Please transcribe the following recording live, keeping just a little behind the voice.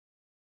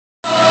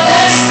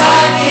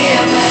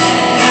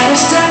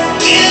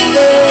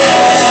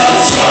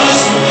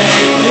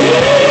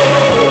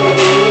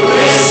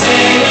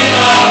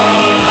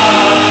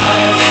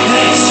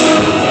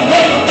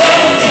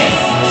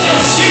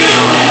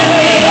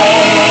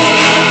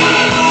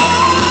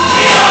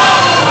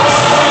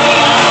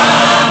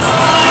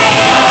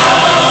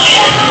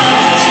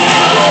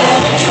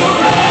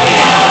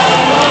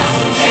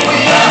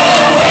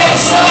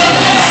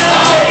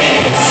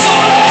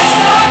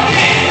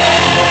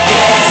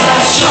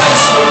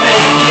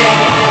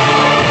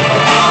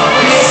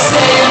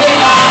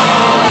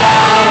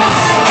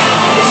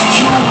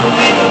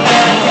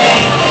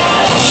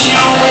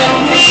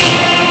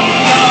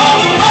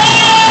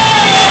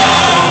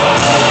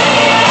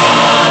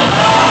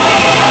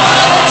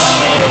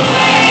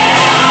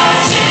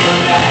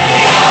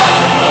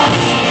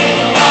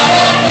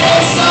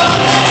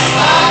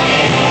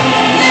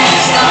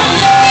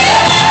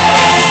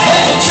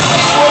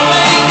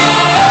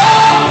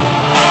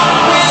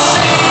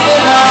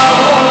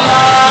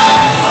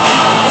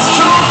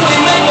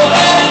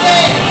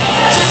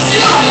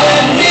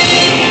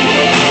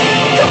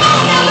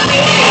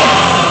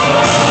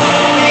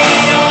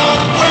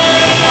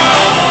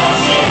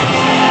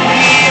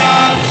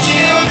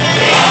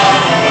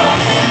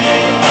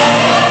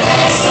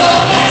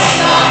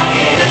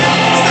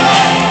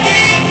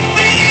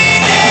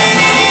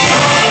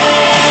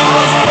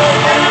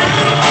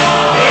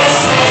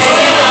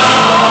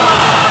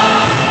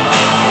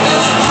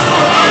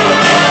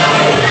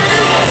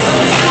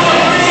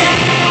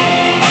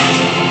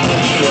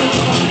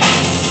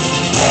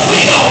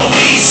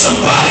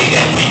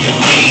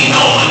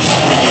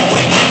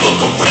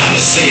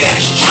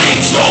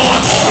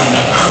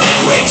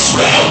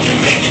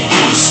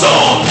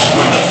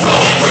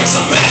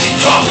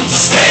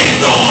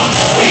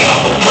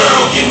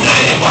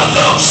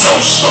so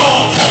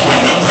strong.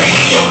 When the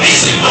radio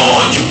isn't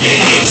on, you can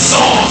hear the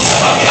songs.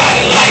 I got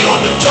it light on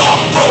the dark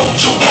road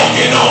you're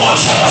walking on.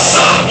 A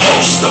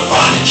signpost to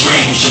find the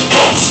dreams your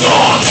goals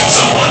gone.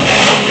 Someone to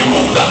help you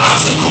move the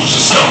obstacles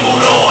you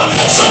stumbled on.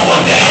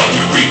 Someone to help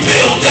you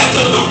rebuild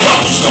after the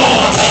rubble's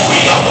gone. We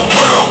are the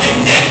world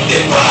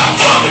connected by a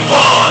common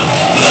bond.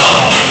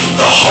 Love,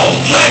 the whole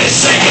planet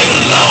singing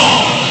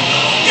along.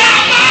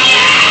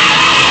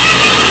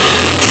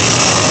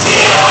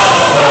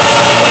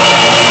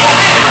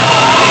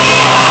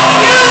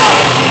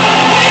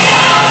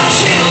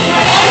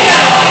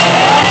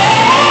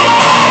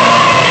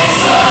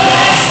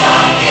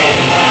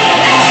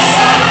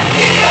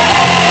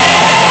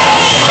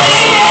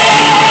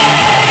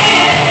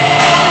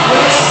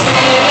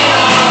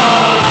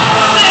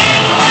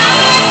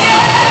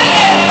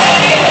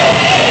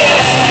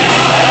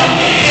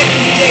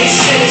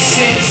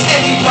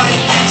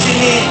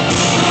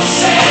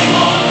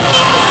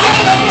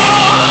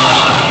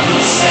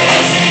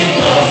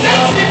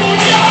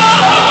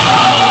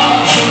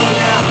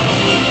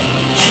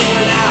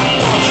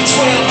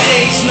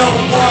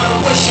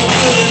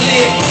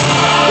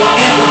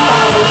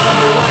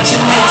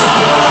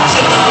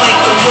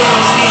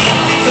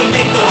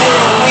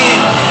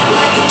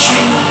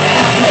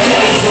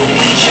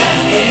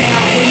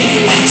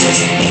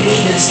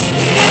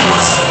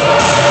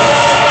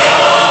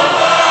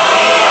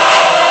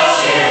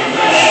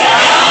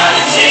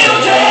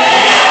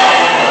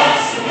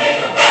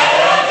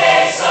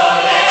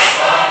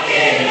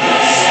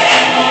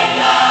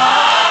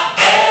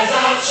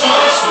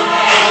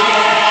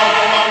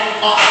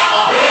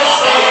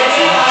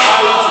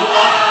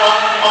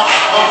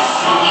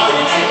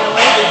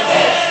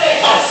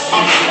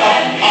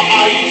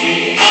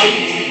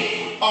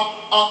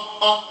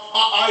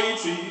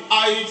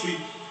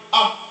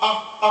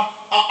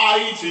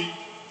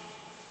 IT.